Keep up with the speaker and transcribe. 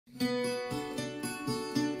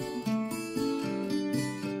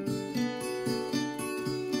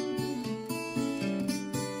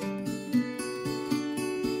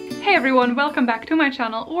Hey everyone, welcome back to my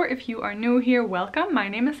channel, or if you are new here, welcome. My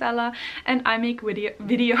name is Ella and I make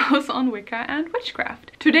videos on Wicca and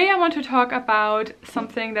witchcraft. Today I want to talk about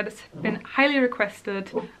something that has been highly requested.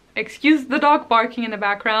 Excuse the dog barking in the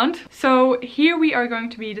background. So here we are going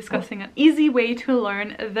to be discussing an easy way to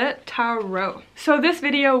learn the tarot. So this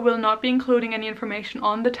video will not be including any information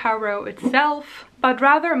on the tarot itself, but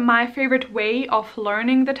rather my favorite way of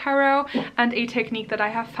learning the tarot and a technique that I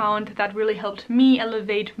have found that really helped me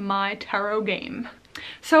elevate my tarot game.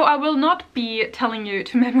 So I will not be telling you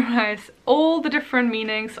to memorize all the different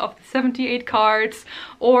meanings of the 78 cards,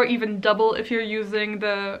 or even double if you're using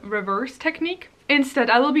the reverse technique. Instead,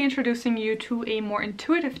 I will be introducing you to a more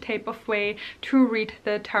intuitive type of way to read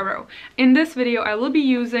the tarot. In this video, I will be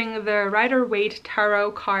using the Rider-Waite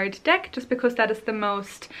Tarot card deck, just because that is the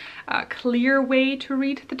most clear way to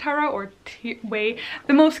read the tarot, or the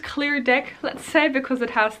most clear deck, let's say, because it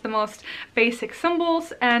has the most basic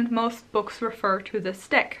symbols and most books refer to this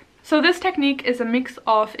deck. So this technique is a mix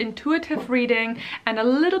of intuitive reading and a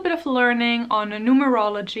little bit of learning on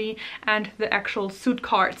numerology and the actual suit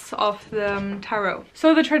cards of the tarot.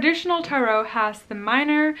 So the traditional tarot has the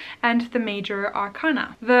minor and the major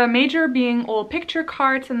arcana. The major being all picture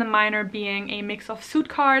cards and the minor being a mix of suit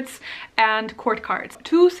cards and court cards.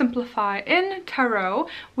 To simplify, in tarot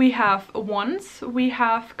we have wands, we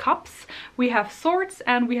have cups, we have swords,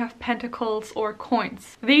 and we have pentacles or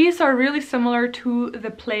coins. These are really similar to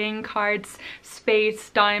the playing cards, spades,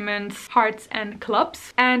 diamonds, hearts, and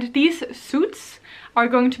clubs. And these suits are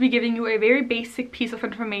going to be giving you a very basic piece of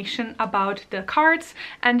information about the cards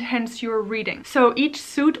and hence your reading. So each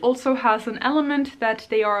suit also has an element that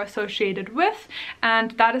they are associated with,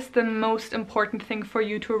 and that is the most important thing for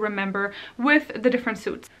you to remember with the different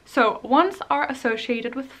suits. So wands are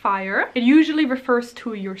associated with fire. It usually refers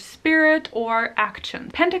to your spirit or action.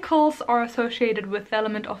 Pentacles are associated with the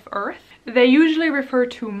element of earth. They usually refer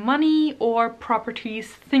to money or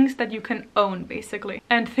properties, things that you can own basically,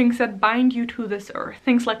 and things that bind you to this earth,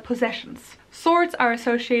 things like possessions. Swords are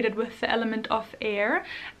associated with the element of air,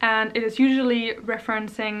 and it is usually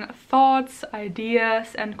referencing thoughts,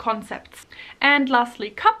 ideas, and concepts. And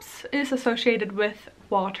lastly, cups is associated with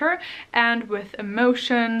water and with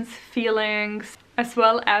emotions, feelings, as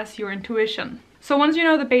well as your intuition. So once you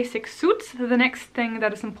know the basic suits, the next thing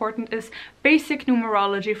that is important is basic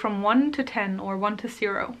numerology from 1 to 10 or 1 to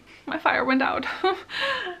 0. My fire went out.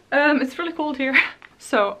 It's really cold here.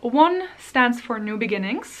 So 1 stands for new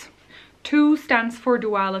beginnings, 2 stands for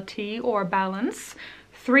duality or balance,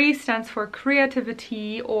 3 stands for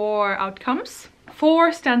creativity or outcomes,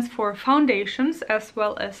 4 stands for foundations as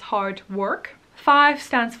well as hard work, 5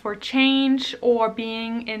 stands for change or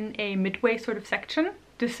being in a midway sort of section,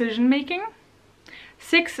 decision making,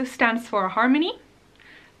 6 stands for harmony,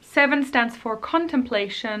 7 stands for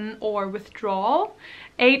contemplation or withdrawal,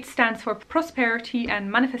 8 stands for prosperity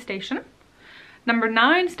and manifestation, number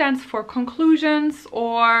 9 stands for conclusions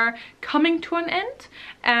or coming to an end,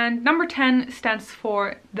 and number 10 stands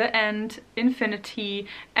for the end, infinity,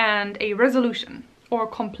 and a resolution or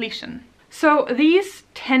completion. So these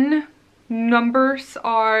 10 numbers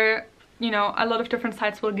are, you know, a lot of different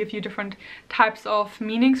sites will give you different types of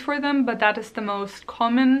meanings for them, but that is the most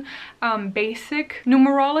common basic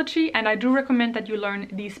numerology, and I do recommend that you learn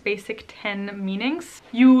these basic 10 meanings.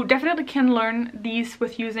 You definitely can learn these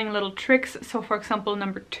with using little tricks. So for example,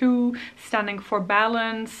 number 2 standing for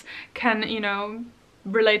balance can, you know,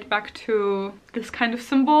 relate back to this kind of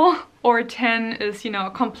symbol, or 10 is, you know,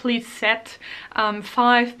 a complete set,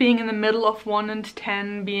 5 being in the middle of 1 and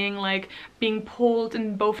 10 being like being pulled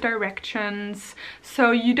in both directions. So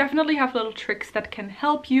you definitely have little tricks that can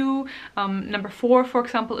help you. Number 4, for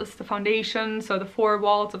example, is the foundation, so the 4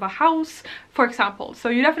 walls of a house, for example. So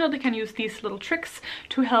you definitely can use these little tricks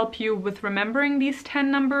to help you with remembering these 10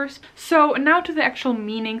 numbers. So now to the actual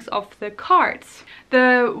meanings of the cards.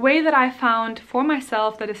 The way that I found for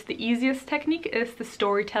myself that is the easiest technique is the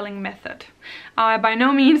storytelling method. I by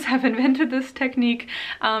no means have invented this technique,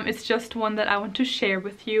 it's just one that I want to share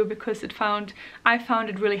with you because I found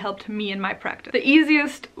it really helped me in my practice. The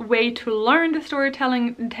easiest way to learn the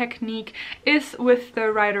storytelling technique is with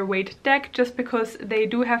the Rider-Waite deck, just because they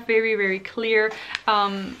do have very clear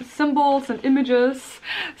symbols and images,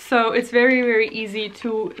 so it's very easy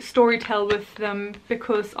to storytell with them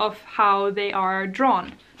because of how they are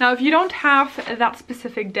drawn. Now, if you don't have that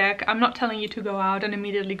specific deck, I'm not telling you to go out and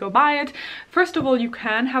immediately go buy it. First of all, you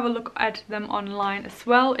can have a look at them online as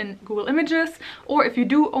well in Google Images, or if you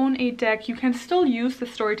do own a deck, you can still use the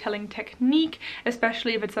storytelling technique,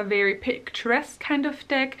 especially if it's a very picturesque kind of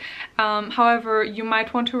deck. However, you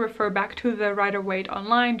might want to refer back to the Rider-Waite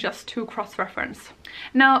online just to cross-reference.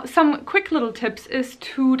 Now, some quick little tips is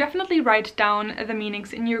to definitely write down the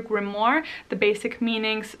meanings in your grimoire, the basic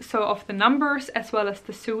meanings, so of the numbers as well as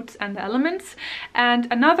the suits and the elements. And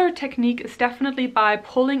another technique is definitely by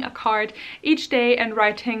pulling a card each day and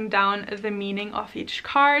writing down the meaning of each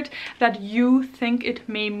card that you think it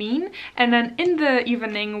may mean. And then in the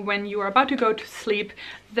evening, when you are about to go to sleep,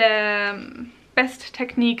 the best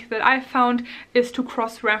technique that I found is to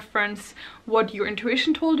cross-reference what your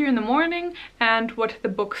intuition told you in the morning and what the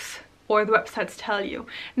books or the websites tell you.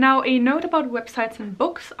 Now, a note about websites and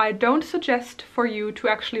books: I don't suggest for you to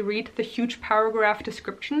actually read the huge paragraph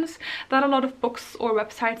descriptions that a lot of books or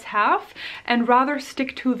websites have, and rather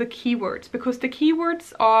stick to the keywords, because the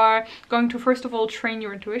keywords are going to, first of all, train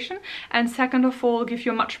your intuition, and second of all, give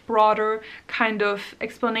you a much broader kind of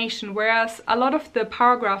explanation, whereas a lot of the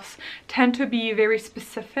paragraphs tend to be very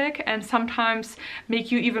specific and sometimes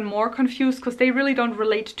make you even more confused because they really don't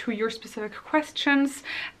relate to your specific questions.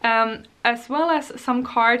 As well as some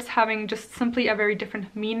cards having just simply a very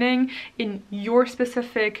different meaning in your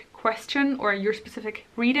specific question or your specific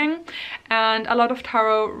reading. And a lot of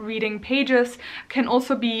tarot reading pages can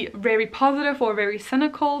also be very positive or very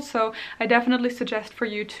cynical, so I definitely suggest for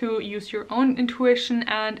you to use your own intuition,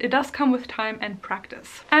 and it does come with time and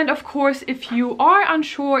practice. And of course, if you are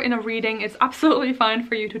unsure in a reading, it's absolutely fine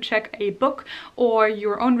for you to check a book or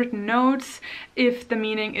your own written notes if the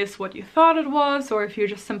meaning is what you thought it was, or if you're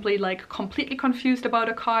just simply like completely confused about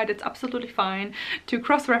a card. It's absolutely fine to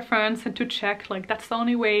cross-reference and to check. Like, that's the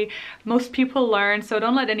only way most people learn, so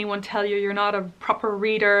don't let anyone tell you you're not a proper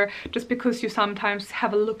reader just because you sometimes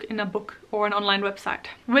have a look in a book or an online website.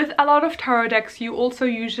 With a lot of tarot decks, you also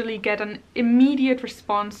usually get an immediate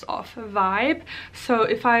response of vibe. So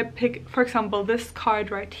if I pick, for example, this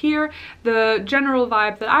card right here, the general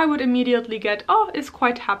vibe that I would immediately get, oh, is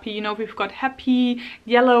quite happy. You know, we've got happy,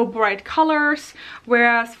 yellow, bright colors,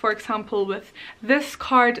 whereas, for example, with this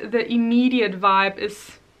card, the immediate vibe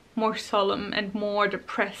is more solemn and more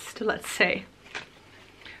depressed, let's say.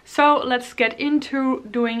 So let's get into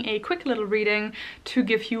doing a quick little reading to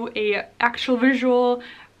give you a actual visual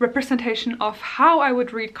representation of how I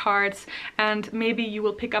would read cards, and maybe you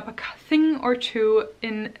will pick up a thing or two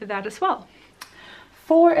in that as well.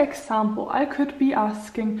 For example, I could be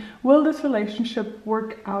asking, will this relationship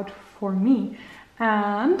work out for me?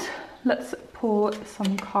 And let's pull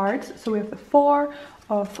some cards. So we have the Four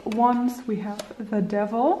of Wands, we have the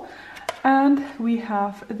Devil, and we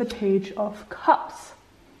have the Page of Cups.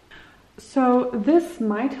 So this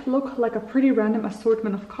might look like a pretty random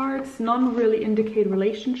assortment of cards. None really indicate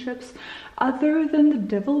relationships, other than the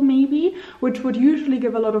Devil maybe, which would usually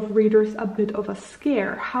give a lot of readers a bit of a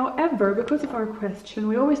scare. However, because of our question,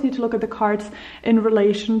 we always need to look at the cards in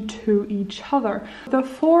relation to each other. The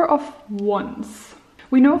Four of Wands.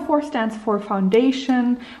 We know 4 stands for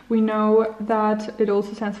foundation. We know that it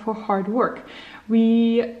also stands for hard work.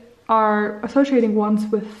 We are associating wands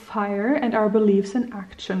with fire and our beliefs and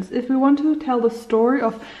actions. If we want to tell the story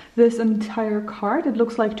of this entire card, it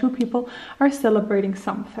looks like 2 people are celebrating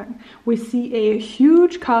something. We see a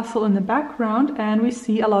huge castle in the background and we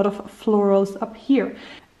see a lot of florals up here.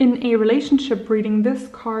 In a relationship reading, this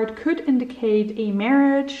card could indicate a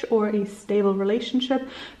marriage or a stable relationship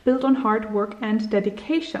built on hard work and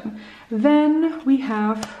dedication. Then we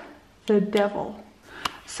have the Devil.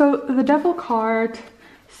 So the Devil card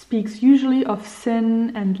speaks usually of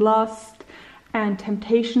sin and lust and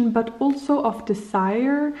temptation, but also of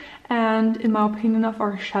desire and, in my opinion, of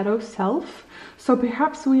our shadow self. So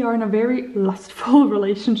perhaps we are in a very lustful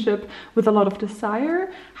relationship with a lot of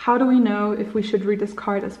desire. How do we know if we should read this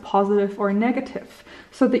card as positive or negative?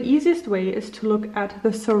 So the easiest way is to look at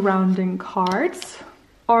the surrounding cards.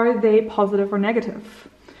 Are they positive or negative?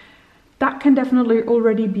 That can definitely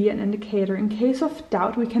already be an indicator. In case of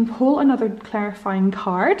doubt, we can pull another clarifying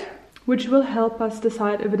card, which will help us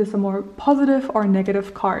decide if it is a more positive or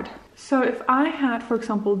negative card. So if I had, for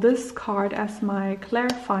example, this card as my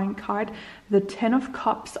clarifying card, the Ten of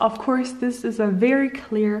Cups, of course, this is a very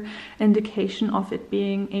clear indication of it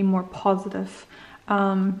being a more positive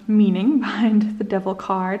meaning behind the devil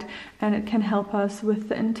card, and it can help us with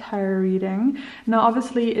the entire reading. Now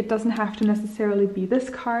obviously it doesn't have to necessarily be this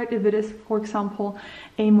card. If it is, for example,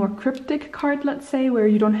 a more cryptic card, let's say, where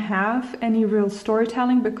you don't have any real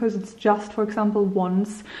storytelling because it's just, for example,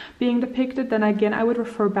 wands being depicted, then again I would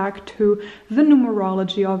refer back to the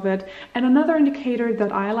numerology of it. And another indicator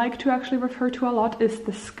that I like to actually refer to a lot is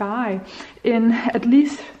the sky, in at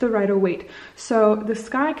least the Rider-Waite. So the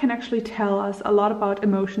sky can actually tell us a lot about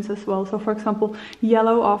emotions as well. So for example,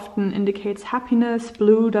 yellow often indicates happiness,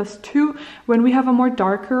 blue does too, when we have a more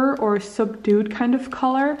darker or subdued kind of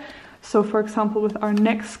color. So for example, with our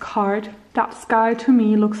next card, that sky to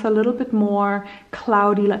me looks a little bit more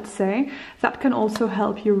cloudy, let's say. That can also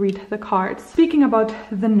help you read the cards. Speaking about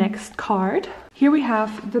the next card, here we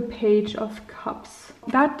have the Page of Cups.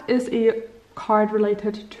 That is a card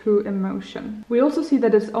related to emotion. We also see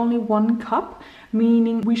that it's only one cup,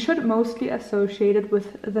 meaning we should mostly associate it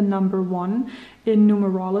with the number 1 in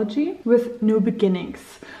numerology, with new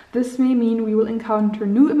beginnings. This may mean we will encounter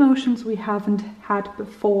new emotions we haven't had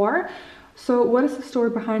before. So what is the story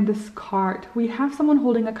behind this card? We have someone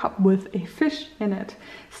holding a cup with a fish in it,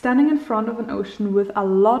 standing in front of an ocean with a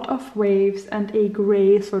lot of waves and a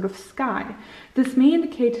grey sort of sky. This may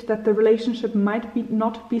indicate that the relationship might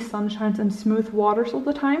not be sunshines and smooth waters all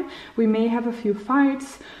the time. We may have a few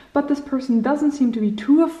fights, but this person doesn't seem to be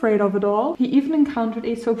too afraid of it all. He even encountered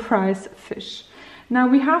a surprise fish. Now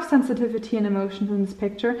we have sensitivity and emotions in this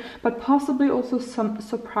picture, but possibly also some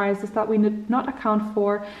surprises that we did not account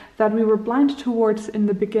for, that we were blind towards in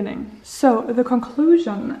the beginning. So the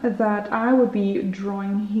conclusion that I would be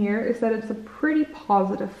drawing here is that it's a pretty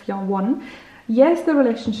positive one. Yes, the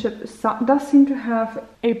relationship does seem to have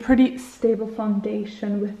a pretty stable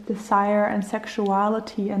foundation with desire and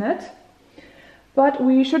sexuality in it. But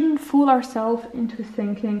we shouldn't fool ourselves into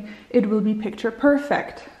thinking it will be picture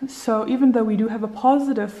perfect. So even though we do have a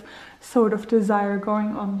positive sort of desire going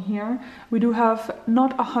on here, we do have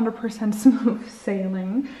not 100% smooth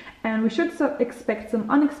sailing, and we should expect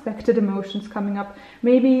some unexpected emotions coming up,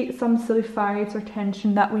 maybe some silly fights or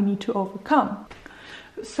tension that we need to overcome.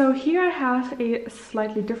 So here I have a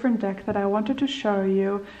slightly different deck that I wanted to show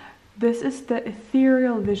you. This is the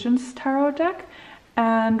Ethereal Visions Tarot deck.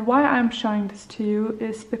 And why I'm showing this to you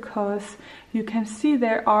is because you can see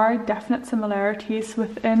there are definite similarities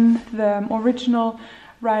within the original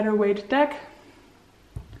Rider-Waite deck,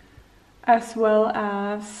 as well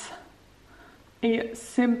as a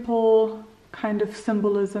simple kind of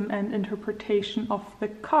symbolism and interpretation of the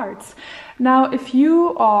cards. Now, if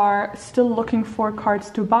you are still looking for cards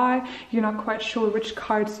to buy, you're not quite sure which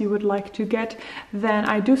cards you would like to get, then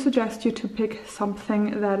I do suggest you to pick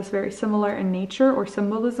something that is very similar in nature or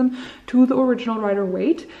symbolism to the original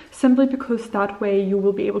Rider-Waite, simply because that way you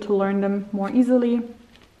will be able to learn them more easily,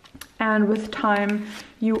 and with time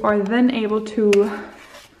you are then able to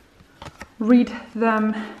read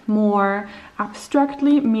them more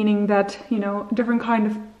abstractly, meaning that, you know, different kind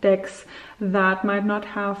of decks that might not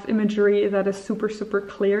have imagery that is super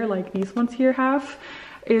clear like these ones here have,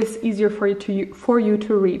 is easier for you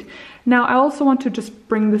to read. Now, I also want to just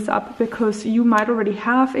bring this up because you might already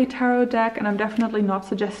have a tarot deck, and I'm definitely not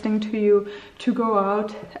suggesting to you to go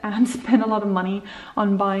out and spend a lot of money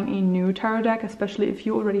on buying a new tarot deck, especially if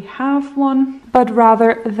you already have one, but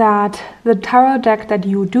rather that the tarot deck that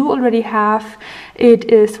you do already have, it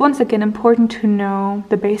is once again important to know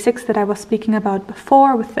the basics that I was speaking about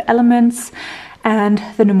before with the elements and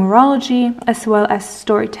the numerology, as well as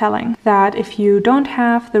storytelling. That if you don't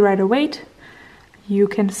have the Rider-Waite, you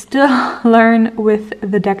can still learn with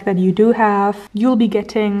the deck that you do have. You'll be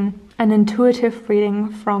getting an intuitive reading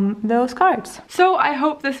from those cards. So I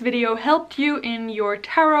hope this video helped you in your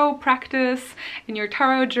tarot practice, in your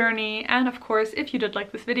tarot journey, and of course, if you did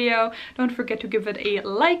like this video, don't forget to give it a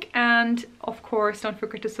like, and of course don't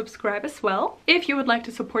forget to subscribe as well. If you would like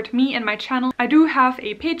to support me and my channel, I do have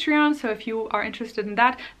a Patreon, so if you are interested in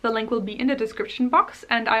that, the link will be in the description box,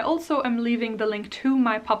 and I also am leaving the link to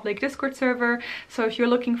my public Discord server, so if you're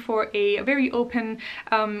looking for a very open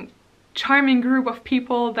charming group of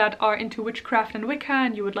people that are into witchcraft and Wicca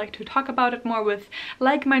and you would like to talk about it more with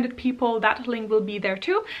like-minded people, that link will be there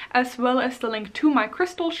too, as well as the link to my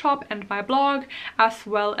crystal shop and my blog, as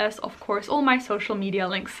well as of course all my social media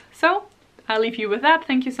links. So I'll leave you with that.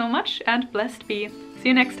 Thank you so much and blessed be. See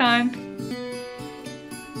you next time.